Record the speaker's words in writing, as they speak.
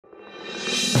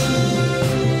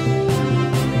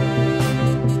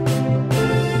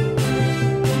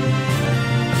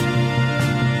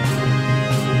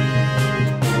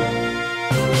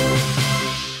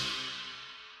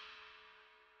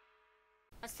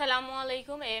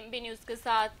अस्सलामुअलैकुम। AMB news के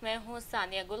साथ मैं हूँ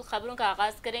सानिया गुल। खबरों का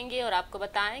आगाज़ करेंगे और आपको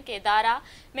बताएं कि इदारा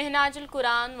महनाजुल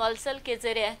कुरान वलसल के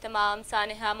ज़ेर एहतमाम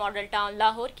सानिहा मॉडल टाउन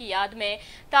लाहौर की याद में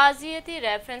ताज़ियती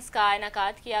रेफरेंस का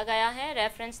इनेकाद किया गया है।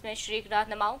 रेफरेंस में शरीक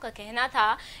रहनुमाओं का कहना था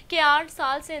कि 8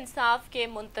 साल से इंसाफ के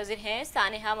मुंतज़िर हैं।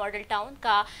 सानिहा मॉडल टाउन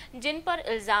का जिन पर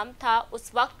इल्ज़ाम था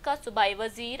उस वक्त का सूबाई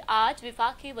वज़ीर आज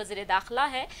वफाकी वज़ीर दाखिला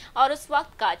है और उस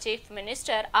वक्त का चीफ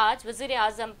मिनिस्टर आज वज़ीर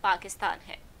आज़म पाकिस्तान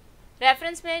है।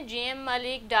 रेफरेंस में GM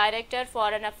Malik, director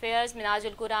foreign affairs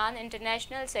Minajul Quran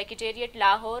international secretariat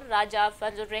Lahore, राजा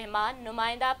फजल रहमान,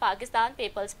 नुमाइंदा पाकिस्तान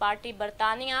पीपल्स पार्टी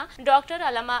बरतानिया डॉक्टर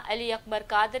अल्लामा अली अकबर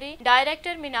कादरी,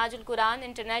 डायरेक्टर मिनाजुल कुरान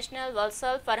इंटरनेशनल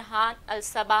वलसल फरहान अल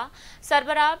सबा,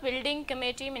 सरबराह building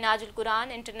committee Minajul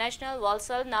Quran international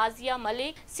वलसल Nazia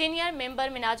Malik, senior member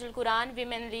Minajul Quran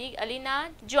women league Alina,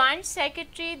 joint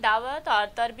secretary दावत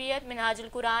और तरबियत मिनाजुल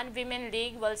कुरान विमेन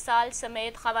लीग वलसाल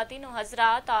समेत खवातीन व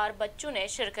हजरात और बच्चों ने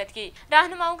शिरकत की।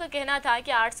 रहनुमाओं का कहना था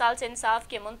कि 8 साल से इंसाफ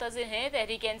के मुंतज़िर हैं।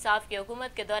 तहरीक इंसाफ की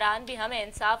हुकूमत के दौरान भी हमें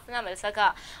इंसाफ न मिल सका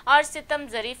और सितम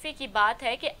ज़रीफ़ी की बात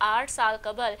है कि 8 साल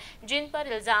कबल जिन पर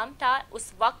इल्ज़ाम था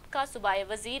उस वक्त का सूबाई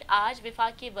वज़ीर आज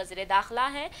वफाकी वज़ीर दाखिला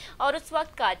है और उस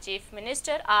वक्त का चीफ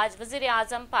मिनिस्टर आज वज़ीर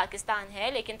आज़म पाकिस्तान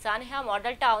है। लेकिन सानिहा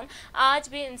मॉडल टाउन आज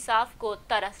भी इंसाफ को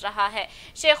तरस रहा है।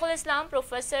 शेखुल इस्लाम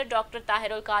प्रोफेसर डॉक्टर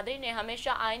ताहिरुल कादरी ने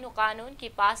हमेशा आइन व कानून की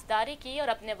पासदारी की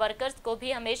और अपने वर्कर्स को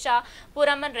भी हमेशा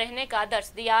पुरअमन रहने का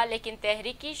दर्स दिया, लेकिन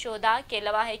तहरीकी शोधा के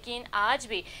लवाहिकीन आज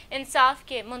भी इंसाफ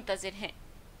के मुंतज़िर हैं।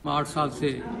 8 साल से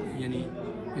यानी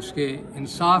इसके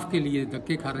इंसाफ के लिए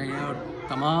धक्के खा रहे हैं और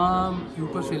तमाम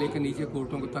ऊपर से लेकर नीचे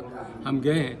कोर्टों तक हम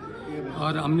गए हैं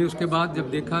और हमने उसके बाद जब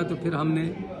देखा तो फिर हमने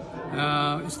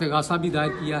इस्तिगासा भी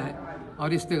दायर किया है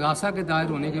और इस्तिगासा के दायर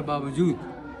होने के बावजूद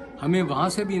हमें वहाँ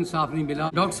से भी इंसाफ नहीं मिला।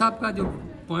 डॉक्टर साहब का जो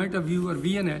पॉइंट ऑफ व्यू और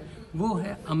विजन है वो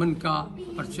है अमन का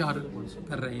प्रचार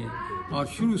कर रहे हैं और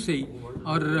शुरू से ही।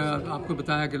 और आपको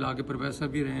बताया कि लॉ के प्रोफेसर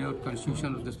भी रहे हैं और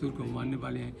कॉन्स्टिट्यूशन और दस्तूर को मानने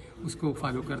वाले हैं, उसको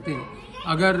फॉलो करते हैं।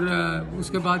 अगर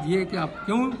उसके बाद ये कि आप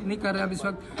क्यों नहीं कर रहे अब इस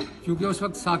वक्त, क्योंकि उस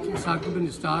वक्त साकिब बिन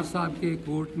स्टार साहब के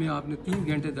कोर्ट में आपने 3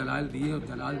 घंटे दलाल दिए और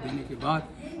दलाल देने के बाद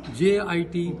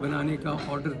JIT बनाने का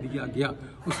ऑर्डर दिया गया।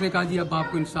 उसने कहा जी अब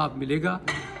आपको इंसाफ मिलेगा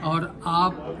और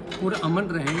आप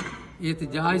पुरअमन रहें।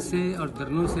 एहतजाज से और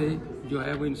धरनों से जो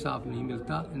है वो इंसाफ नहीं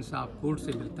मिलता, इंसाफ कोर्ट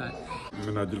से मिलता है।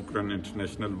 मिनाजुल कुरान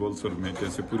इंटरनेशनल वलसल में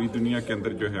जैसे पूरी दुनिया के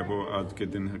अंदर जो है वो आज के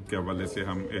दिन के हवाले से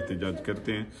हम एहतजाज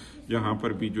करते हैं, यहाँ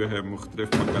पर भी जो है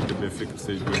मुख्तलिफ मकातब फ़िक्र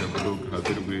से जो है वो लोग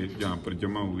हाजिर हुए, यहाँ पर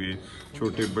जमा हुए,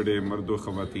 छोटे बड़े मर्द व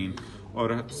ख़वातीन,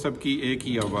 और सबकी एक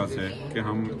ही आवाज़ है कि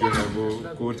हम जो है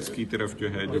वो कोर्ट्स की तरफ जो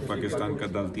है जो पाकिस्तान का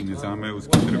अदालती निज़ाम है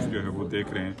उसकी तरफ जो है वो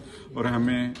देख रहे हैं और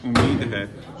हमें उम्मीद है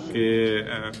कि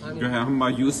जो है हम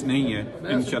मायूस नहीं है।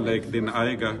 इंशाल्लाह एक दिन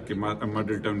आएगा कि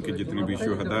मॉडल टाउन के जितने भी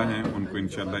शुहदा हैं उनको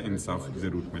इंशाल्लाह इंसाफ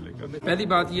ज़रूर मिलेगा। पहली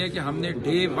बात यह है कि हमने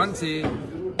डे 1 से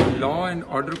लॉ एंड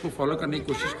ऑर्डर को फॉलो करने की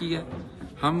कोशिश की है।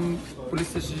 हम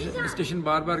पुलिस स्टेशन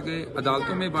बार बार गए,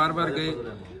 अदालतों में बार बार गए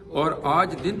और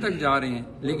आज दिन तक जा रहे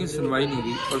हैं लेकिन सुनवाई नहीं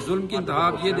हुई। और जुल्म की इंतहा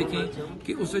आप ये देखें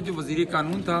कि उससे जो वजीर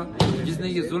कानून था जिसने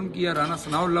ये जुल्म किया राना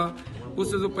सनाउल्लाह,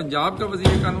 उससे जो पंजाब का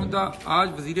वजीर कानून था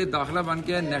आज वजीर दाखिला बन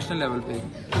गया है नेशनल लेवल पे।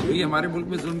 तो ये हमारे मुल्क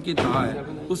में जुल्म की इंतहा है।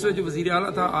 उससे जो वजीर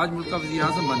आला था आज मुल्क का वजीर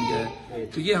आज़म बन गया है।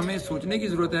 तो ये हमें सोचने की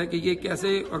जरूरत है कि ये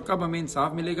कैसे और कब हमें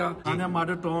इंसाफ मिलेगा। सानिया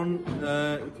मॉडल टाउन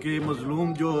के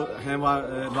मजलूम जो हैं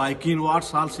लायकीन वो 8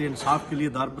 साल से इंसाफ के लिए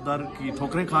दर बदर की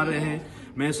ठोकरें खा रहे हैं।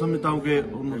 मैं समझता हूँ कि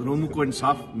उन मजलूमों को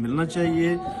इंसाफ मिलना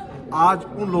चाहिए। आज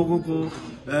उन लोगों को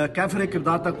कैफरे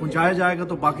किरदार तक पहुँचाया जाएगा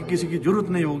तो बाकी किसी की जरूरत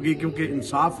नहीं होगी, क्योंकि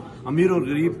इंसाफ अमीर और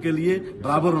गरीब के लिए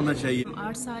बराबर होना चाहिए।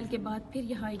 8 साल के बाद फिर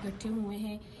यहाँ इकट्ठे हुए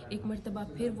हैं, एक मरतबा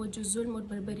फिर वो जो जुल्म और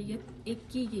बर्बरियत एक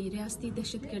की गई, रियासती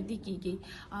दहशतगर्दी की गई,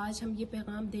 आज हम ये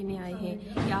पैगाम देने आए हैं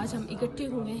कि आज हम इकट्ठे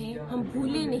हुए हैं, हम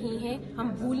भूले नहीं हैं,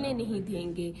 हम भूलने नहीं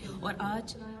देंगे और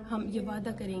आज हम ये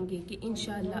वादा करेंगे कि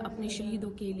इंशाअल्लाह अपने शहीदों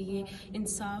के लिए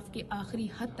इंसाफ के आखिरी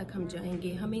हद तक हम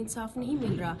जाएंगे। हमें इंसाफ नहीं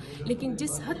मिल रहा लेकिन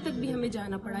जिस हद तक भी हमें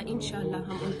जाना पड़ा इंशाअल्लाह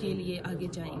हम उनके लिए आगे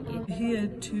जाएंगे। Here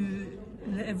to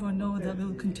let everyone know that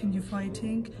we'll continue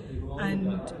fighting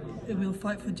and we'll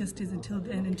fight for justice until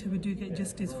the end, until we do get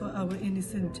justice for our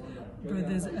innocent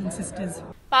brothers and sisters.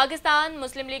 Pakistan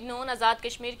Muslim league नून आज़ाद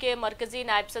कश्मीर के मरकजी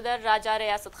नायब सदर राजा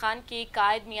रियासत खान की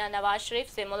कायद मियाँ नवाज शरीफ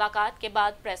से मुलाकात के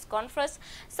बाद प्रेस कॉन्फ्रेंस।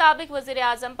 साबिक वज़ीर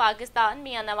आज़म पाकिस्तान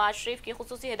मियाँ नवाज शरीफ की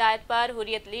खुसूसी हिदायत पर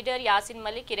हुर्रियत लीडर यासीन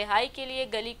मलिक की रिहाई के लिए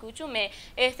गली कूचों में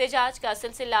एहतजाज का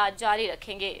सिलसिला जारी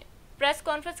रखेंगे। प्रेस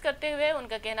कॉन्फ्रेंस करते हुए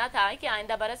उनका कहना था कि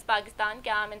आइंदा बरस पाकिस्तान के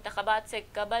आम इंतखाबात से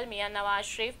कबल मियां नवाज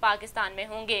शरीफ पाकिस्तान में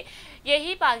होंगे,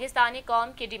 यही पाकिस्तानी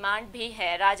कौम की डिमांड भी है।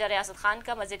 राजा रियासत खान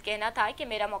का मजीद कहना था कि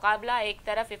मेरा मुकाबला एक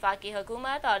तरफ वफाकी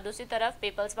हुकूमत और दूसरी तरफ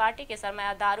पीपल्स पार्टी के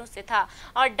सरमायादारों से था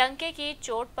और डंके की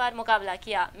चोट पर मुकाबला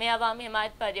किया। मैं अवामी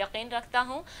हिमायत पर यकीन रखता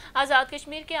हूँ। आज़ाद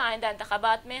कश्मीर के आइंदा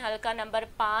इंतखाबात में हल्का नंबर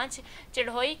 5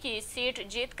 चढ़ोई की सीट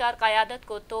जीत कर क़यादत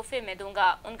को तोहफे में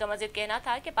दूंगा। उनका मजीद कहना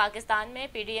था कि पाकिस्तान में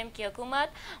PDM की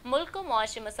हुकूमत मुल्क को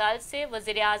मुआशी मसाइल से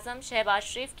वज़ीर आज़म शहबाज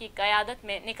शरीफ की क़यादत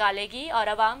में निकालेगी और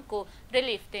अवाम को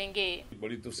रिलीफ देंगे।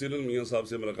 बड़ी तफसीलन मियाँ साहब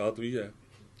से मुलाकात हुई है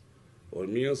और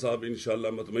मियाँ साहब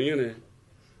इंशाअल्लाह मुतमईन हैं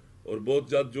और बहुत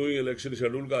जल्द जो ही इलेक्शन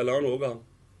शेड्यूल का ऐलान होगा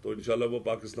तो इंशाअल्लाह वो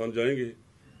पाकिस्तान जाएंगे,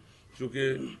 क्योंकि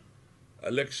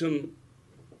इलेक्शन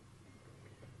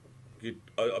की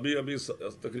अभी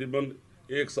तकरीबन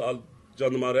 1 साल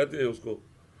चंद माह रहते हैं उसको,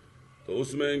 तो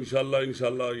उसमें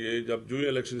इंशाअल्लाह ये जब जो ही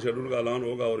इलेक्शन शेड्यूल का ऐलान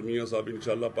होगा और मियाँ साहब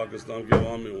इंशाअल्लाह पाकिस्तान के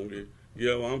अवाम में होंगे, ये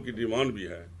अवाम की डिमांड भी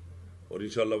है और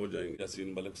इंशाअल्लाह वो जाएंगे।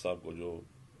 यासीन मलिक साहब को जो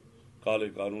काले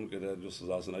कानून के तहत जो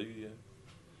सज़ा सुनाई गई है,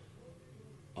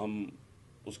 हम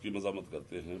उसकी मज़ामत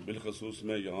करते हैं। बिलखसूस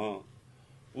मैं यहाँ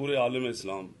पूरे आलम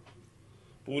इस्लाम,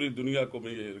 पूरी दुनिया को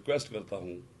मैं ये रिक्वेस्ट करता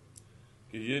हूँ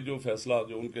कि ये जो फैसला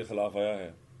जो उनके ख़िलाफ़ आया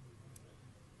है,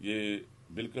 ये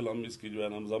बिल्कुल हम इसकी जो है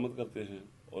ना मज़ामत करते हैं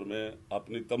और मैं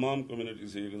अपनी तमाम कम्युनिटी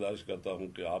से ये गुजारिश करता हूँ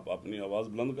कि आप अपनी आवाज़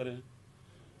बुलंद करें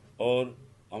और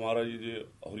हमारा ये जो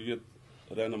हुर्रियत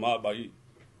रहनुमा भाई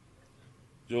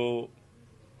जो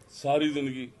सारी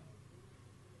ज़िंदगी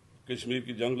कश्मीर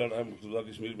की जंग लड़ा है मखसूसा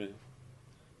कश्मीर में,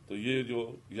 तो ये जो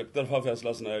यकतरफा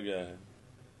फैसला सुनाया गया है,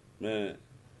 मैं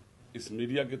इस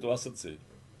मीडिया के तवसत से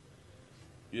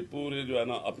ये पूरे जो है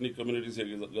ना अपनी कम्युनिटी से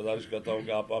गुजारिश करता हूँ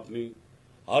कि आप अपनी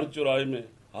हर चौराहे में,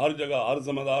 हर जगह, हर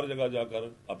ज़िम्मेदार जगह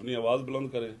जाकर अपनी आवाज़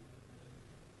बुलंद करें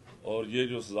और ये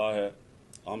जो सज़ा है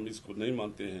हम इसको नहीं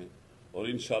मानते हैं और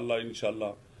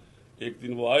इंशाअल्लाह एक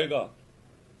दिन वो आएगा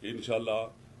कि इंशाअल्लाह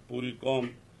पूरी कौम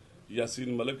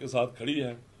यासीन मलिक के साथ खड़ी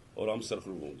है और हम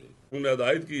सरखरू होंगे। उन्होंने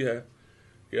हिदायत की है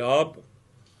कि आप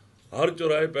हर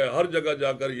चौराहे पे, हर जगह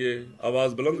जाकर ये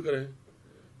आवाज़ बुलंद करें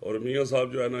और मियाँ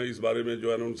साहब जो है ना इस बारे में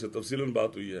जो है ना उनसे तफसीलन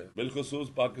बात हुई है।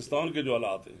 बिलखसूस पाकिस्तान के जो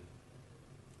हालात हैं,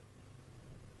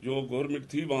 जो गवर्नमेंट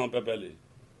थी वहाँ पे पहले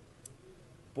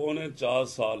 4.25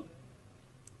 साल,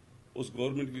 उस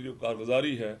गवर्नमेंट की जो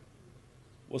कारगुजारी है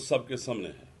वो सबके सामने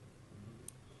है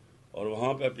और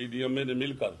वहाँ पे PDM ने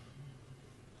मिलकर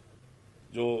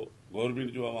जो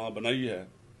गवर्नमेंट जो है वहाँ बनाई है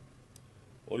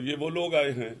और ये वो लोग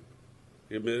आए हैं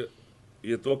कि मैं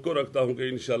ये तवक्को रखता हूँ कि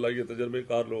इंशाअल्लाह ये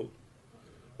तजर्बेकार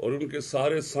लोग और उनके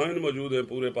सारे साइन मौजूद हैं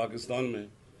पूरे पाकिस्तान में।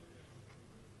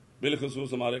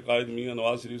 बिलखसूस हमारे कायद मियाँ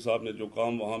नवाज शरीफ साहब ने जो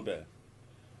काम वहाँ पे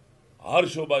हर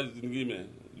शोबा ज़िंदगी में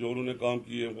जो उन्होंने काम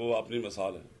किए वो अपनी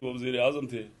मिसाल है। वो वज़ीर आज़म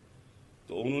थे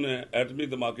तो उन्होंने एटमी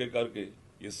धमाके करके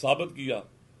ये साबित किया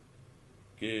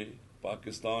कि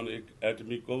पाकिस्तान एक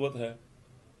एटमी क़ुव्वत है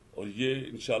और ये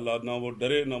इंशाअल्लाह ना वो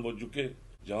डरे ना वो झुके।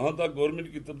 जहाँ तक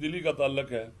गवर्नमेंट की तब्दीली का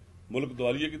ताल्लुक है, मुल्क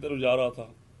दुआलिये की तरफ जा रहा था।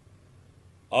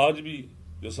 आज भी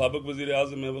जो साबिक़ वज़ीर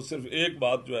आज़म है वो सिर्फ एक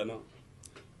बात जो है ना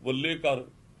वो लेकर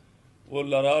वो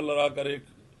लड़ा कर एक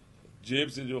जेब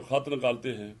से जो ख़त निकालते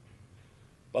हैं,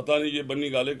 पता नहीं ये बन्नी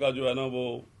गाले का जो है ना वो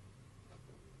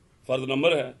फ़र्द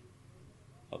नंबर है,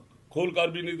 खोल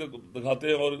कर भी नहीं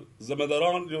दिखाते और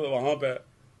ज़िम्मेदारान जो वहाँ पे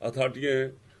अथॉरिटियाँ हैं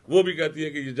वो भी कहती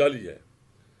हैं कि ये जाली है,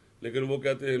 लेकिन वो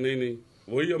कहते हैं नहीं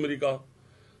वही अमेरिका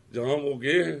जहाँ वो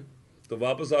गए हैं तो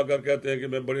वापस आकर कहते हैं कि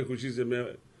मैं बड़ी खुशी से मैं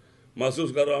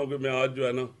महसूस कर रहा हूँ कि मैं आज जो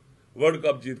है ना वर्ल्ड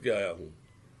कप जीत के आया हूँ।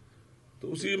 तो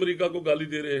उसी अमेरिका को गाली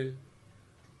दे रहे हैं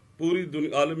पूरी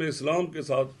दुनिया, आलम इस्लाम के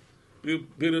साथ,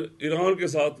 फिर ईरान के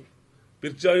साथ,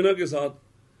 फिर चाइना के साथ,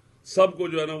 सबको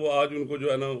जो है ना वो आज उनको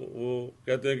जो है ना वो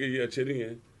कहते हैं कि ये अच्छे नहीं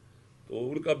हैं। तो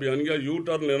उनका बयानिया यू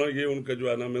टर्न लेना ये उनका जो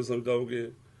है ना मैं समझता हूँ कि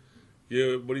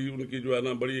ये बड़ी उनकी जो है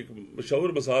ना बड़ी एक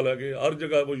मशहूर मिसाल है कि हर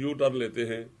जगह वो यू टर्न लेते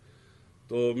हैं।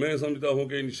 तो मैं समझता हूँ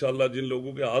कि इंशाअल्लाह जिन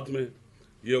लोगों के हाथ में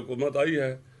ये हुकूमत आई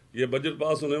है, ये बजट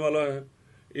पास होने वाला है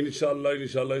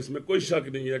इंशाअल्लाह इसमें कोई शक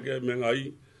नहीं है कि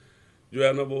महंगाई जो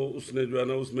है ना वो उसने जो है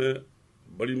ना उसमें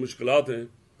बड़ी मुश्किलात हैं,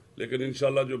 लेकिन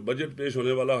इंशाअल्लाह जो बजट पेश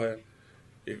होने वाला है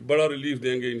एक बड़ा रिलीफ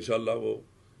देंगे इंशाअल्लाह वो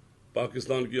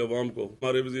पाकिस्तान की आवाम को।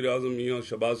 हमारे वज़ीर आज़म मियाँ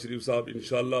शहबाज शरीफ साहब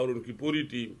इंशाअल्लाह और उनकी पूरी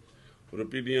टीम और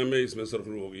PDM में इसमें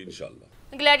सरखरू होगी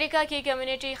इंशाअल्लाह। ग्लैडिका की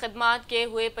कम्युनिटी खिदमात के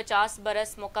हुए 50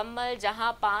 बरस मुकम्मल।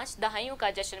 जहां 5 दहाइयों का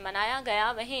जश्न मनाया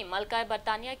गया, वहीं मलका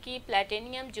बरतानिया की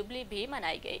प्लेटिनियम जुबली भी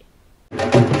मनाई गई।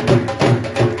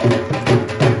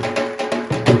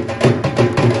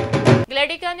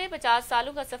 ग्लेडिका ने 50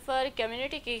 सालों का सफर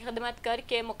कम्युनिटी की खिदमत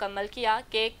करके मुकम्मल किया।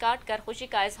 केक काट कर खुशी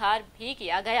का इजहार भी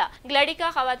किया गया। ग्लेडिका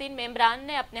खवातीन मेंबरान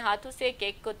ने अपने हाथों से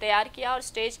केक को तैयार किया और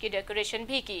स्टेज की डेकोरेशन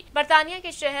भी की। बरतानिया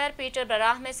के शहर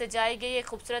पीटरबराह में सजाई गई एक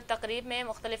खूबसूरत तकरीब में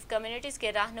मुख्तलिफ कम्युनिटीज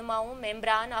के रहनुमाओं,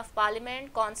 मेंबरान of parliament,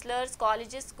 counsellors,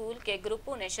 college, school के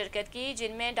ग्रुपों ने शिरकत की,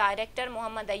 जिनमें director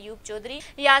Mohammad Ayub Chaudhary,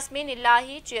 Yasmin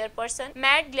Ilahi chairperson,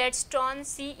 mat Gladstone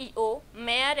CEO,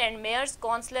 mayor and Myers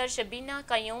counsellor Shabina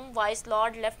Qayyum, vice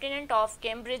Lord lieutenant of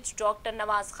Cambridge doctor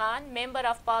Nawaz Khan, member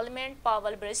of parliament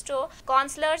पावल ब्रिस्टो,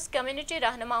 काउंसलर्स, कम्युनिटी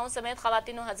रहनुमाओं समेत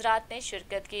खवातीन और हजरात ने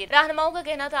शिरकत की। रहनुमाओं का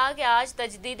कहना था कि आज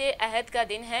तजदीद अहद का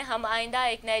दिन है, हम आइंदा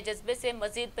एक नए जज्बे से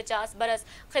मजीद 50 बरस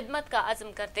खिदमत का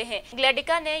अज़्म करते हैं।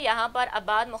 ग्लेडिका ने यहाँ पर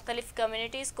आबाद मुख्तलिफ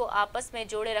कम्युनिटीज को आपस में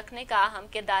जोड़े रखने का अहम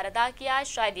किरदार अदा किया।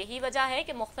 शायद यही वजह है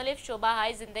कि मुख्तलिफ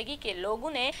शोबाहाई जिंदगी के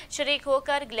लोगों ने शरीक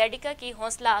होकर ग्लेडिका की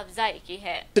हौसला अफजाई की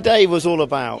है। Today was all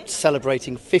about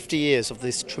celebrating 50 years of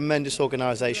this tremendous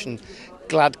organisation,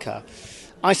 GLADCA.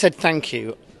 I said thank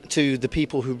you to the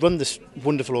people who run this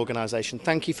wonderful organisation.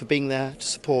 Thank you for being there to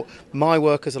support my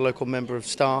work as a local member of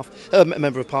staff,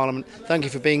 member of Parliament. Thank you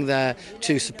for being there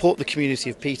to support the community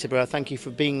of Peterborough. Thank you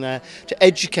for being there to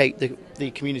educate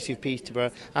the community of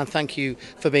Peterborough, and thank you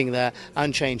for being there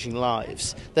and changing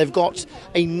lives. They've got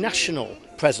a national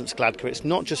presence, GLADCA. It's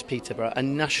not just Peterborough, a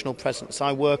national presence.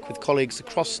 I work with colleagues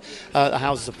across the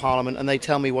Houses of Parliament, and they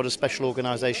tell me what a special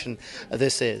organisation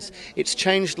this is. It's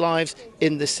changed lives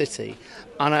in this city,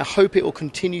 and I hope it will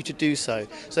continue to do so.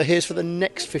 So here's for the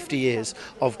next 50 years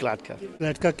of GLADCA.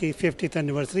 GLADCA की 50th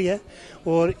anniversary है,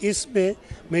 और इसमें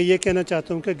मैं ये कहना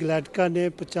चाहता हूँ कि GLADCA ने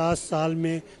 50 साल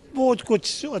में बहुत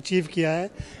कुछ अचीव किया है,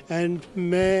 एंड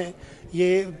मैं ये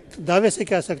दावे से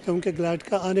कह सकता हूँ कि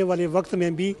GLADCA आने वाले वक्त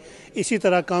में भी इसी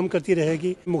तरह काम करती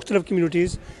रहेगी। मुख्तलिफ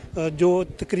कम्युनिटीज़ जो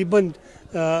तकरीबन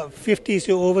 50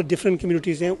 से ओवर डिफरेंट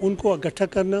कम्युनिटीज़ हैं, उनको इकट्ठा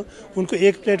करना, उनको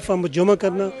एक प्लेटफॉर्म पर जमा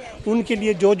करना, उनके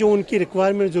लिए जो जो उनकी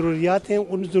रिक्वायरमेंट ज़रूरियात हैं,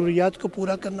 उन ज़रूरियात को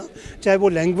पूरा करना, चाहे वो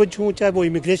लैंग्वेज हो, चाहे वो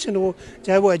इमिग्रेशन हो,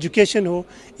 चाहे वो एजुकेशन हो।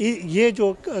 ये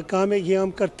जो काम है ये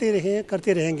हम करते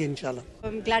रहेंगे इंशाल्लाह।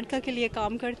 GLADCA के लिए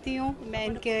काम करती हूँ मैं,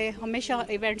 इनके हमेशा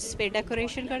इवेंट्स पे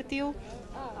डेकोरेशन करती हूँ,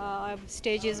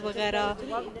 स्टेजेस वगैरह,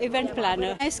 इवेंट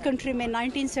प्लानर। इस कंट्री में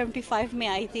 1975 में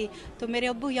आई थी, तो मेरे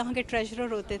अब्बू यहाँ के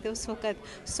ट्रेजरर होते थे उस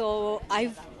वक्त। सो आई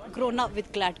grown up with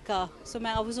GLADCA. So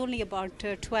I was only about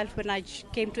 12 when I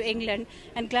came to England,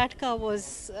 and GLADCA was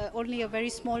only a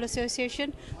very small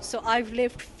association. So I've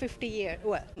lived 50 years.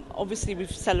 Well, obviously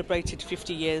we've celebrated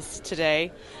 50 years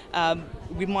today.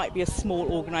 We might be a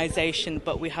small organisation,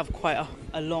 but we have quite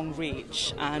a long reach,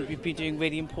 and we've been doing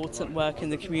really important work in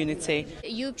the community.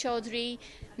 Ayub Chaudhry,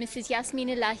 Mrs Yasmin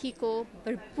इलाही को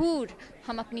भरपूर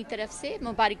हम अपनी तरफ से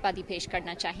मुबारकबादी पेश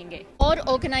करना चाहेंगे, और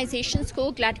ऑर्गेनाइजेशंस को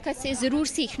GLADCA से ज़रूर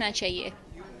सीखना चाहिए।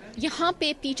 यहाँ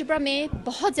पे पीटरबरा में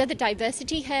बहुत ज़्यादा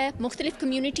डाइवर्सिटी है, मुख्तलिफ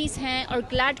कम्युनिटीज़ हैं, और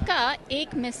GLADCA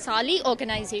एक मिसाली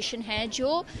ऑर्गेनाइजेशन है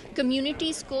जो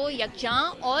कम्युनिटीज़ को यकजां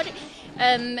और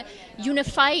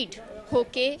यूनिफाइड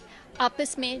होके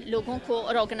आपस में लोगों को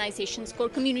और ऑर्गेनाइजेशंस को और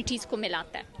कम्युनिटीज़ को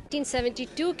मिलाता है।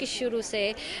 1972 के शुरू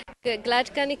से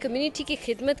GLADCA ने कम्युनिटी की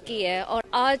खिदमत की है, और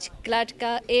आज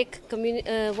GLADCA एक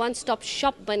वन स्टॉप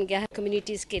शॉप बन गया है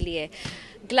कम्युनिटीज़ के लिए।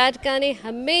 GLADCA ने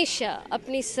हमेशा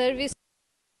अपनी सर्विस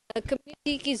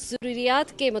कम्युनिटी की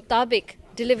ज़रूरियात के मुताबिक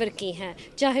डिलीवर की हैं,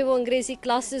 चाहे वो अंग्रेज़ी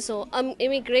क्लासेस हो,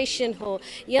 इमिग्रेशन हो,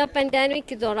 या पेंडेमिक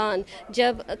के दौरान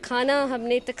जब खाना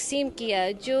हमने तकसीम किया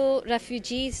जो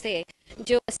रेफ्यूजीज थे,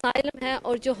 जो असाइलम है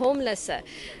और जो होमलेस है,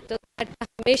 तो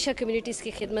हमेशा कम्युनिटीज़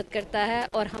की खिदमत करता है,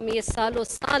 और हम ये सालों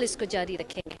साल इसको जारी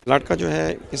रखेंगे। GLADCA जो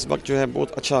है इस वक्त जो है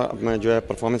बहुत अच्छा जो है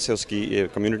परफॉर्मेंस है उसकी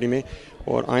कम्युनिटी में,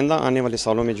 और आइंदा आने वाले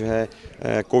सालों में जो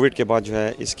है कोविड के बाद जो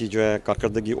है इसकी जो है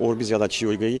कारकर्दगी और भी ज़्यादा अच्छी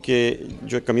हो गई कि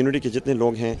जो कम्युनिटी के जितने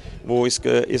लोग हैं वो इस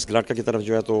GLADCA की तरफ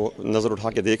जो है तो नज़र उठा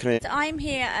के देख रहे हैं। I'm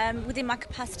here within my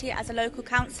capacity as a local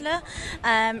councillor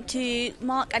to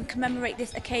mark and commemorate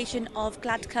this occasion of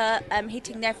GLADCA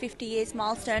hitting their 50 years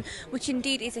milestone, which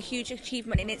indeed is a huge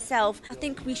achievement in itself. I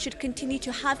think we should continue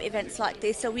to have events like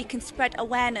this so we can spread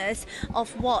awareness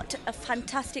of what a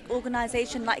fantastic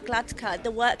organisation like GLADCA,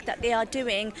 the work that they are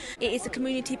doing. It is a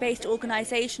community-based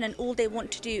organisation, and all they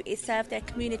want to do is serve their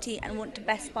community and want to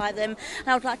best by them. And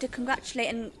I would like to congratulate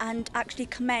and actually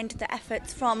commend the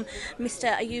efforts from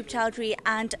Mr. Ayub Choudhry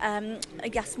and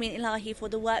Yasmin Ilahi for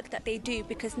the work that they do,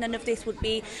 because none of this would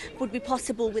be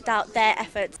possible without their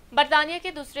efforts. बरतानिया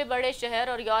के दूसरे बड़े शहर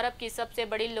और Europe की सबसे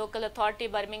बड़ी local authority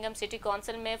Birmingham city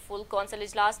council में फुल काउंसिल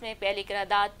इजलास में पहली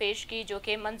करारदाद पेश की, जो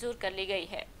कि मंजूर कर ली गई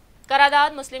है।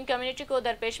 करारदाद मुस्लिम कम्युनिटी को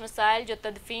दरपेश मसाइल जो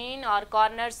तदफीन और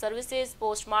corner services,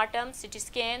 postmortem, CT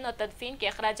scan और तदफीन के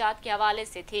अखराजात के हवाले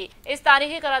से थी। इस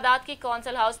तारीखी करारदाद की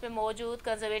कौंसल हाउस में मौजूद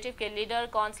कंजर्वेटिव के लीडर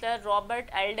काउंसलर रॉबर्ट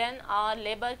एल्डन और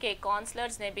लेबर के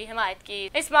काउंसलर्स ने भी हिमायत की।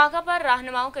 इस मौका पर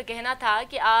रहनुमाओं का कहना था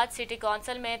कि आज सिटी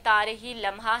काउंसिल में तारीखी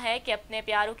लम्हा है कि अपने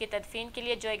प्यारों की तदफीन के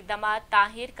लिए जो इकदाम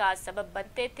ताहिर का सबब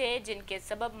बनते थे, जिनके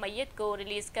सबब मैयत को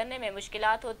रिलीज करने में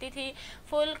मुश्किलात होती थी,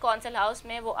 फुल काउंसिल हाउस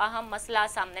में वो अहम मसला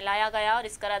सामने लाया गया और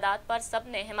इस करारदाद पर सब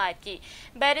ने हिमायत की।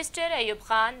 Barrister Ayub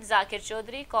Khan, Zakir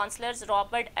Chaudhary, counsellors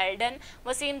Robert Elden,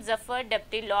 Wasim Zafar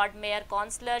deputy Lord mayor,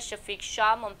 counsellor Shafiq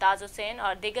Shah, Mumtaz Hussain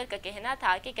और दीगर का कहना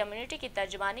था कि कम्युनिटी की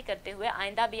तर्जुमानी करते हुए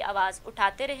आइंदा भी आवाज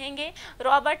उठाते रहेंगे।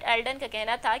 रॉबर्ट एल्डन का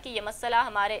कहना था कि यह मसला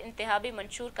हमारे इंतहाबी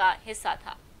मंशूर का हिस्सा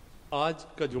था। आज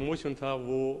का जो मोशन था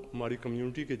वो हमारी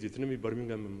कम्युनिटी के जितने भी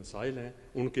बर्मिंघम में मसाइल हैं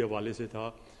उनके हवाले से था।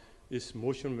 इस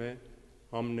मोशन में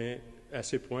हमने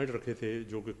ऐसे पॉइंट रखे थे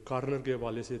जो कि कॉर्नर के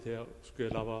हवाले से थे, उसके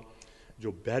अलावा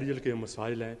जो बैरियल के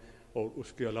मसाइल हैं और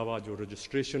उसके अलावा जो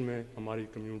रजिस्ट्रेशन में हमारी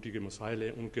कम्युनिटी के मसाइल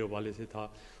हैं उनके हवाले से था।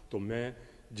 तो मैं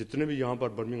जितने भी यहाँ पर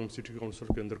बर्मिंघम सिटी काउंसिल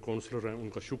के अंदर काउंसलर हैं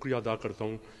उनका शुक्रिया अदा करता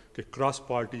हूँ कि क्रॉस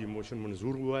पार्टी मोशन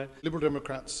मंजूर हुआ है। Liberal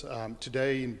Democrats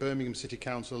today in Birmingham City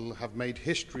Council have made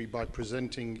history by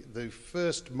presenting the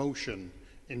first motion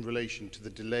in relation to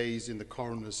the delays in the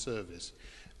coroner's service.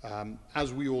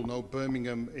 As we all know,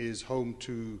 Birmingham is home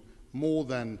to more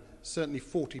than certainly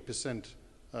 40%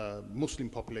 Muslim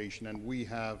population, and we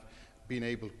have been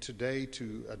able today to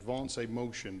advance a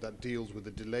motion that deals with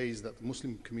the delays that the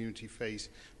Muslim community face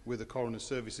with the coroner's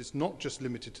service. It's not just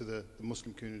limited to the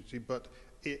Muslim community, but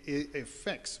it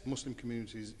affects Muslim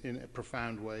communities in a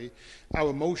profound way.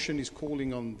 Our motion is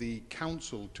calling on the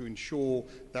council to ensure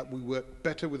that we work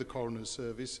better with the coroner's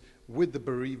service, with the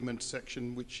bereavement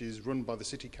section, which is run by the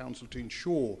city council, to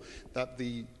ensure that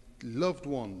the loved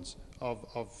ones of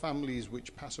families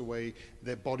which pass away,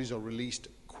 their bodies are released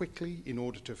quickly in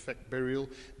order to effect burial.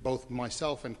 Both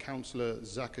myself and Councillor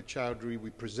Zakir Choudhry,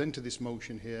 we presented this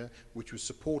motion here, which was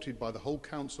supported by the whole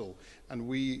council, and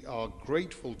we are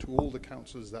grateful to all the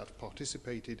councillors that have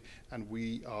participated, and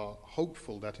we are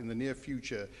hopeful that in the near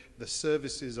future the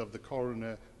services of the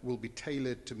coroner will be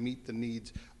tailored to meet the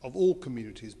needs of all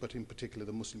communities, but in particular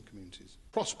the Muslim communities.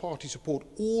 Cross-party support,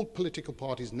 all political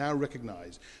parties now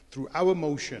recognise through our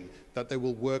motion that they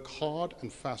will work hard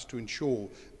and fast to ensure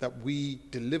that we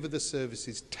deliver the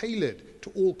services tailored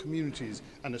to all communities,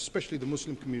 and especially the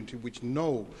Muslim community, which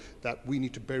know that we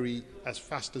need to bury as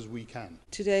fast as we can.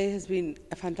 Today has been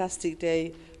a fantastic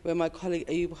day where my colleague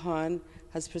Ayub Khan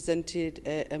has presented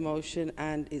a motion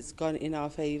and it's gone in our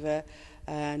favour,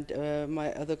 and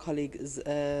my other colleague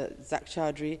Zak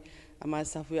Choudhry and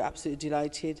myself, we are absolutely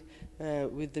delighted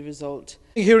with the result.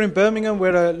 Here in Birmingham,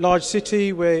 we're a large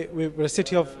city. We're a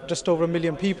city of just over 1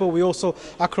 million people. We also,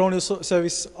 our coronal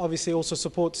service obviously also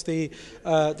supports the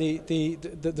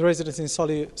residents in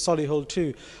Solihull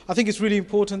too. I think it's really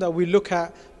important that we look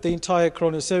at the entire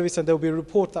coronal service, and there will be a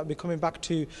report that will be coming back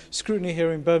to scrutiny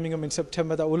here in Birmingham in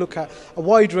September that will look at a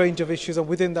wide range of issues, and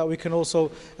within that we can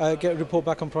also get a report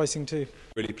back on pricing too.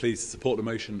 Really pleased to support the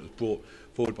motion that was brought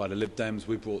forward by the Lib Dems.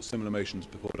 We brought similar motions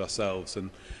before ourselves,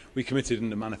 and we committed in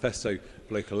the manifesto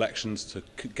for local elections to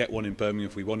get one in Birmingham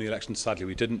if we won the election. Sadly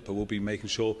we didn't, but we'll be making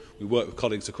sure we work with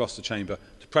colleagues across the chamber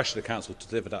to pressure the council to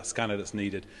deliver that scanner that's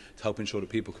needed to help ensure that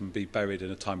people can be buried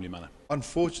in a timely manner.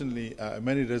 Unfortunately,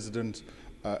 many residents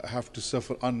have to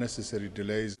suffer unnecessary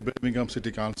delays. Birmingham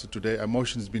City Council today, a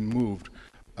motion has been moved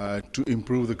to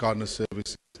improve the coroner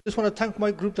service. I just want to thank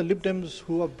my group, the Lib Dems,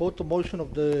 who have brought the motion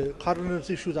of the coroner's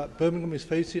issue that Birmingham is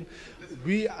facing.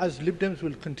 We as Lib Dems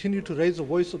will continue to raise the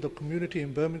voice of the community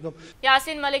in Birmingham.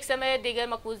 Yasin Malik समेत दीगर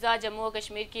मकबूजा जम्मू और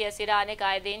कश्मीर की असीरान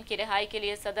कायदीन की रिहाई के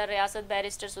लिए सदर रियासत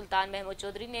बैरिस्टर सुल्तान महमूद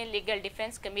चौधरी ने लीगल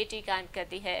डिफेंस कमेटी कायम कर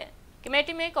दी है।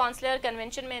 कमेटी में काउंसलर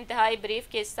कन्वेंशन में इंतहाई ब्रीफ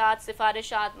के साथ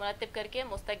सिफारिशात मुरतब करके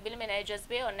मुस्तकबिल में नए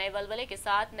जज्बे और नए वलवले के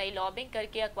साथ नई लॉबिंग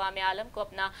करके अक़वाम आलम को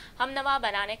अपना हमनवा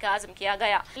बनाने का आज़म किया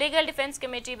गया। Legal defence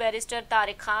committee barrister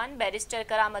Tariq Khan, barrister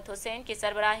करामत हुसैन की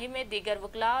सरबराही में दीगर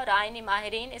वकला और आईनी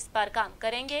माहिरीन इस पर काम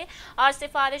करेंगे और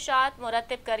सिफारिशात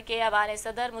मुरतब करके अवान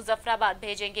सदर मुजफ्फराबाद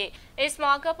भेजेंगे। इस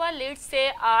मौका पर लीड्स से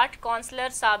 8 काउंसलर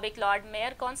साबिक Lord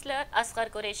mayor counsellor Asghar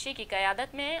Qureshi की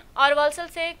क़यादत में और वलसल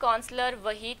से काउंसलर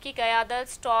वहीद की क़यादत,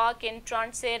 स्टॉक इन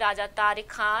ट्रंट से राजा तारिक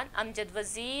खान, अमजद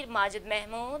वजीर, माजिद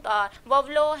महमूद और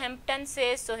ववलो हेम्पटन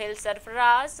से सुहेल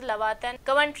सरफराज, लवातन,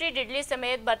 कवंट्री डिडली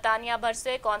समेत बरतानिया भर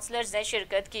से काउंसलर्स ने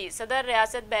शिरकत की। सदर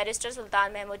रियासत बैरिस्टर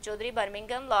सुल्तान Mahmood Chaudhary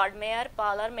Birmingham, Lord mayor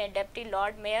parlour में deputy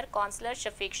Lord mayor counsellor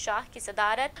Shafiq Shah की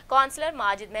सदारत, काउंसलर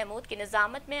माजिद महमूद की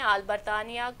निजामत में आल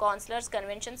बरतानिया काउंसलर्स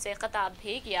कन्वेंशन से खिताब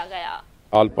भी किया गया।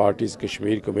 آل پارٹیز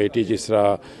کشمیر کمیٹی جس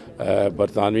طرح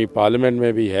برطانوی پارلیمنٹ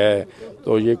میں بھی ہے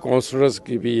تو یہ کونسلرز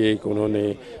کی بھی ایک انہوں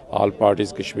نے آل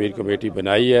پارٹیز کشمیر کمیٹی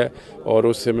بنائی ہے اور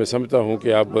اس سے میں سمجھتا ہوں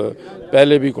کہ اب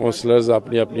پہلے بھی کونسلرز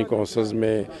اپنی اپنی کونسلز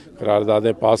میں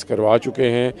قراردادیں پاس کروا چکے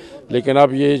ہیں لیکن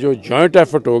اب یہ جو جوائنٹ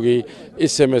ایفرٹ ہوگی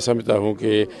اس سے میں سمجھتا ہوں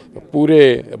کہ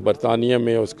پورے برطانیہ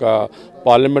میں اس کا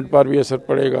پارلیمنٹ پر بھی اثر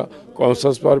پڑے گا,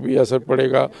 کونسلز پر بھی اثر پڑے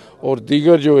گا اور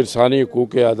دیگر جو انسانی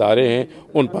حقوق کے ادارے ہیں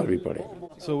ان پر بھی پڑے گا.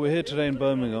 So we're here today in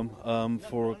Birmingham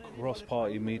for a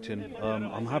cross-party meeting.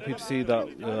 I'm happy to see that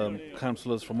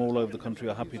councillors from all over the country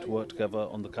are happy to work together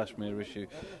on the Kashmir issue.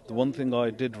 The one thing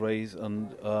I did raise,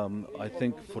 and I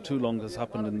think for too long has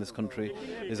happened in this country,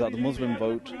 is that the Muslim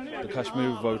vote, the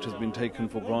Kashmiri vote, has been taken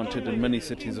for granted in many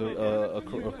cities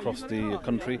across the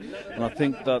country. And I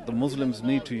think that the Muslims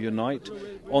need to unite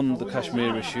on the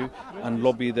Kashmir issue and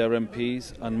lobby their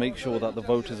MPs and make sure that the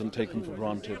vote isn't taken for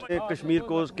granted. Kashmir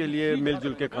cause کے لیے مل جل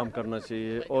کے کام کرنا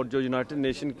چاہیے اور جو United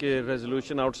nation کے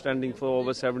resolution out standing for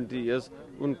over 70 years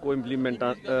ان کو امپلیمنٹ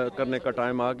کرنے کا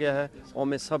ٹائم آ گیا ہے اور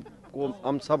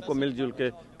ہم سب کو مل جل کے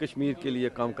کشمیر کے لیے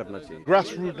کام کرنا چاہیے.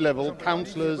 Grassroots level,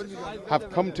 councillors have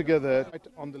come together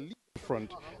on the legal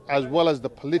front as well as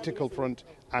the political front,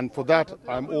 and for that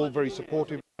I'm all very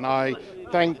supportive, and I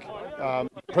thank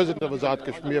President of Azad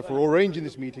Kashmir for arranging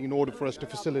this meeting in order for us to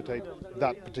facilitate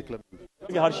that particular meeting.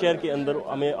 ہر شہر کے اندر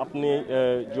ہمیں اپنے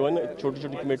جو ہے نا چھوٹی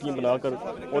چھوٹی کمیٹیاں بنا کر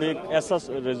اور ایک ایسا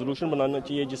ریزولوشن بنانا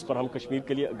چاہیے جس پر ہم کشمیر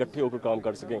کے لیے اکٹھے ہو کر کام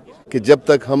کر سکیں کہ جب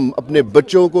تک ہم اپنے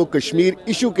بچوں کو کشمیر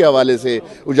ایشو کے حوالے سے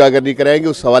اجاگر نہیں کرائیں گے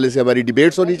اس حوالے سے ہماری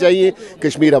ڈیبیٹس ہونی چاہیے,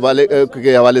 کشمیر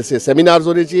کے حوالے سے سیمینارز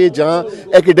ہونے چاہیے جہاں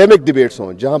ایکیڈیمک ڈیبیٹس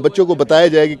ہوں, جہاں بچوں کو بتایا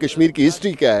جائے کہ کشمیر کی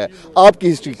ہسٹری کیا ہے, آپ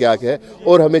کی ہسٹری کیا ہے,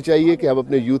 اور ہمیں چاہیے کہ ہم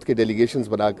اپنے یوتھ کے ڈیلیگیشنز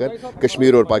بنا کر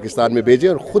کشمیر اور پاکستان میں بھیجیں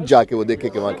اور خود جا کے وہ دیکھیں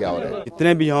کہ وہاں کیا ہو رہا ہے.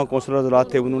 جتنے بھی یہاں کونسلر حضرات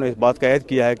تھے انہوں نے اس بات کا عہد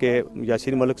کیا ہے کہ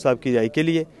یاسین ملک صاحب کی رہائی کے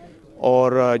لیے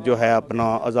اور جو ہے اپنا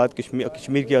آزاد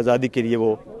کشمیر کی آزادی کے لیے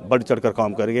وہ بڑھ چڑھ کر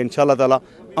کام کریں گے. انشاءاللہ تعالیٰ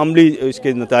عملی اس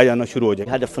کے نتائج آنا شروع ہو جائیں.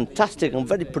 We had a fantastic and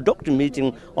very productive meeting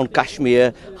on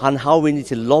Kashmir and how we need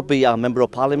to lobby our Member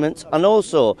of Parliament and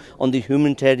also on the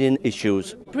humanitarian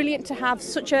issues. Brilliant to have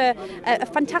such a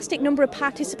fantastic number of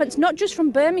participants, not just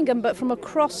from Birmingham but from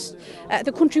across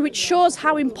the country, which shows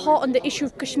how important the issue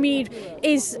of Kashmir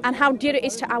is and how dear it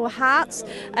is to our hearts.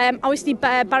 Obviously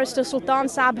Barrister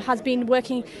Sultan Saab has been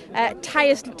working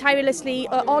tirelessly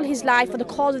all his life for the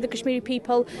cause of the Kashmiri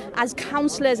people as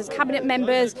councillors, as cabinet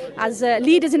members, as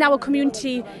leaders in our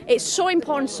community. It's so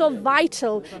important, so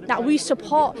vital that we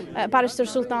support Barrister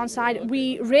Sultan Saab. We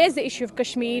raise the issue of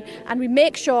Kashmir and we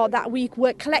make sure that we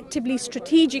work collectively,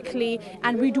 strategically,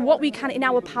 and we do what we can in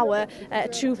our power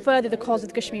to further the cause of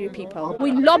the Kashmiri people.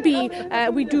 We lobby,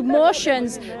 we do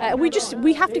motions,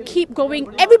 we have to keep going.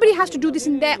 Everybody has to do this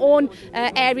in their own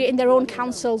area, in their own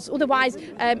councils, otherwise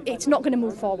it's not going to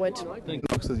move forward.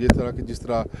 مقصد یہ طرح کہ جس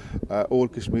طرح اور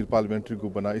Kashmir parliamentary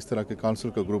group بنا اس طرح کے کونسل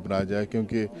کا گروپ بنایا جائے,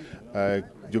 کیونکہ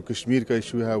جو کشمیر کا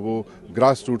ایشو ہے وہ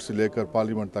گراس روٹ سے لے کر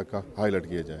پارلیمنٹ تک کا ہائی لائٹ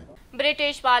کیا جائے.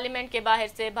 برٹش پارلیمنٹ کے باہر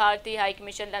سے بھارتی ہائی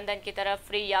کمیشن لندن کی طرف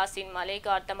فری یاسین ملک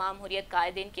اور تمام حریت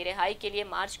قائدین کی رہائی کے لیے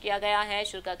مارچ کیا گیا ہے.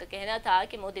 شرکا کا کہنا تھا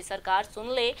کہ مودی سرکار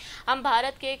سن لے, ہم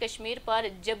بھارت کے کشمیر پر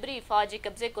جبری فوجی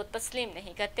قبضے کو تسلیم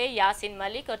نہیں کرتے. یاسین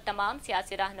ملک اور تمام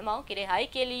سیاسی رہنماؤں کی رہائی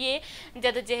کے لیے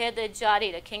جدوجہد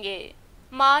جاری رکھیں گے.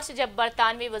 مارچ جب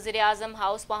برطانوی وزیر اعظم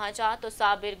ہاؤس پہنچا تو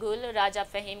صابر گل, راجہ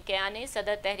فہیم کیانی,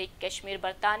 صدر تحریک کشمیر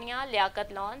برطانیہ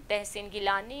لیاقت لون, تحسین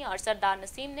گیلانی اور سردار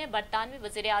نسیم نے برطانوی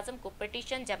وزیر اعظم کو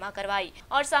پٹیشن جمع کروائی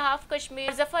اور صحاف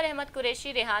کشمیر ظفر احمد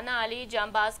قریشی, ریحانہ علی,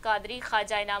 جانباز قادری,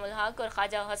 خواجہ انعام الحق اور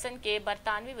خواجہ حسن کے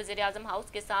برطانوی وزیر اعظم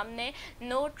ہاؤس کے سامنے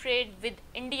نو trade with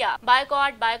India,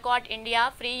 boycott India,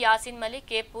 free Yasin Malik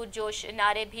کے پرجوش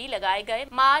نعرے بھی لگائے گئے.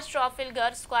 مارچ ٹرافلگر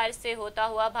اسکوائر سے ہوتا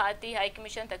ہوا بھارتی ہائی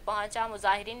کمیشن تک پہنچا.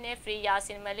 مظاہرین نے free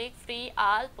Yasin Malik, free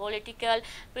all political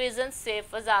پریزنز سے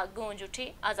فضا گونج اٹھی.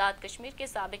 آزاد کشمیر کے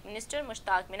سابق منسٹر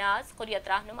مشتاق مناز, حریت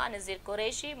رہنما نذیر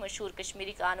قریشی, مشہور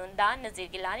کشمیری قانون دان نذیر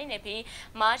گیلانی نے بھی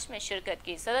مارچ میں شرکت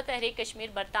کی. صدر تحریک کشمیر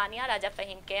برطانیہ راجہ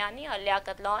فہیم کیانی اور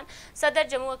لیاقت لون, صدر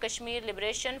جموں کشمیر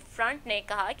لبریشن فرنٹ نے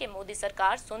کہا کہ مودی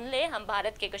سرکار سن لے, ہم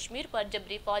بھارت کے کشمیر پر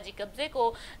جبری فوجی قبضے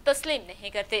کو تسلیم نہیں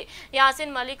کرتے.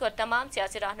 یاسین ملک اور تمام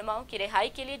سیاسی رہنماؤں کی رہائی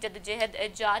کے لیے جدوجہد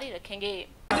جاری رکھیں گے.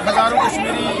 ہزاروں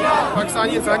کشمیری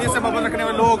پاکستانی انسانیت سے محبت رکھنے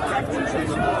والے لوگ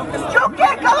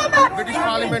برٹش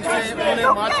پارلیمنٹ سے انہوں نے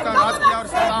مارچ کا آغاز کیا اور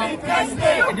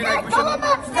انڈین ہائی کمیشن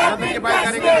لندن کے باہر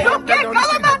کریں گے,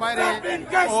 باہر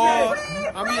ہے اور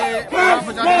हम ये पैगाम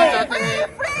पहुँचा देना चाहते हैं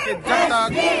कि जब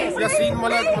तक यासीन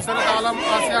मलिक, मुसरत आलम,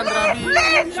 आसिया अंद्राबी,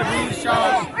 शबीर शाह,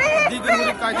 दीगर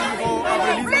मुल्क कायदीन को अब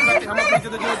रिलीज नहीं करते, हम अपनी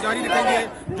जद्दोजहद जारी रखेंगे।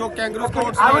 जो कैंगरू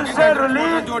कोर्ट ने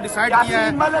जो डिसाइड किया है,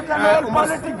 उम्र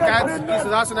कैद की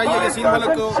सजा सुनाई है यासीन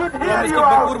मलिक को, तो हम इसकी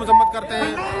भरपूर मजम्मत करते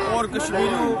हैं और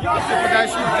कश्मीरियों के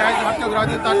पैदाइशी जायज हक के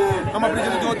आज़ादी तक हम अपनी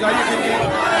जद्दोजहद जारी रखेंगे।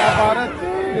 भारत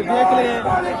देख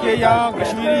लें कि यहाँ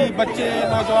कश्मीरी बच्चे,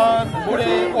 नौजवान,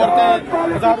 बूढ़े, औरतें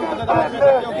हजारों की तादाद में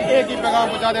इकट्ठे होकर एक ही पैगाम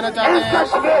पहुँचा देना चाहते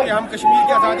हैं कि हम कश्मीर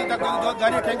की आज़ादी तक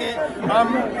जारी रखेंगे। हम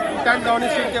 10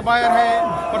 डाउनिंग स्ट्रीट के बाहर हैं,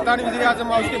 बरतानी वज़ीर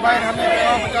आज़म हाउस के बाहर हम ये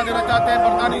पैगाम पहुँचा देना चाहते हैं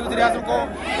बरतानी वज़ीर आज़म को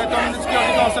कि तुम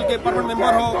सिक्योरिटी काउंसिल के परमानेंट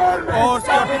मेंबर हो और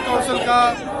सिक्योरिटी काउंसिल का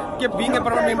के बीइंग ए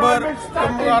परमानेंट मेंबर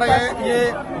तुम्हारा ये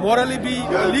मॉरली भी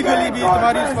लीगली भी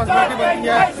तुम्हारी रिस्पॉन्सिबिलिटी बनती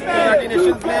है। यूनाइटेड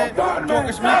नेशंस ने जो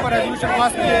कश्मीर पर रेजोल्यूशन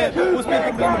पास किए उस पर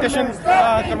इम्प्लीमेंटेशन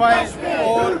करवाएं।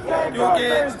 और क्योंकि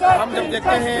हम जब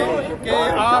देखते हैं कि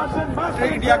आप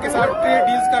इंडिया के साथ ट्रेड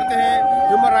डील्स करते हैं,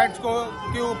 ह्यूमन राइट्स को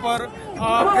के ऊपर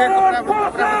आप ट्रेड को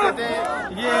प्रेफरेंस देते हैं,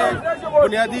 ये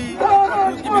बुनियादी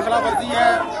हकूक़ की भी खिलाफवर्जी है।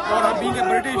 और हम बीइंग ए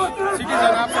ब्रिटिश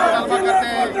सिटीजन आपसे मुतालबा करते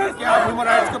हैं कि आप ह्यूमन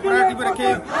राइट्स को प्रायोरिटी में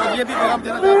रखें। और ये भी पैगाम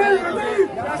देना चाहते हैं कि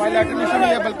बायलैटरल इशू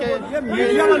नहीं है बल्कि ये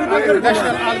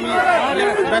नेशनल आलमी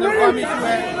बैनुल-अक़वामी इशू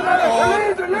है और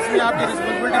इसमें आपकी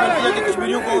रिस्पॉन्सिबिलिटी बनती है कि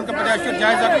कश्मीरियों को उनका पैदाइशी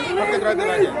जायज़ हक करार देना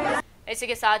चाहिए। इसी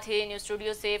के साथ ही न्यूज़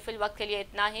स्टूडियो से फिल वक्त के लिए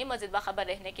इतना ही। मज़ीद बाखबर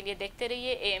रहने के लिए देखते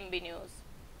रहिए AMB न्यूज़।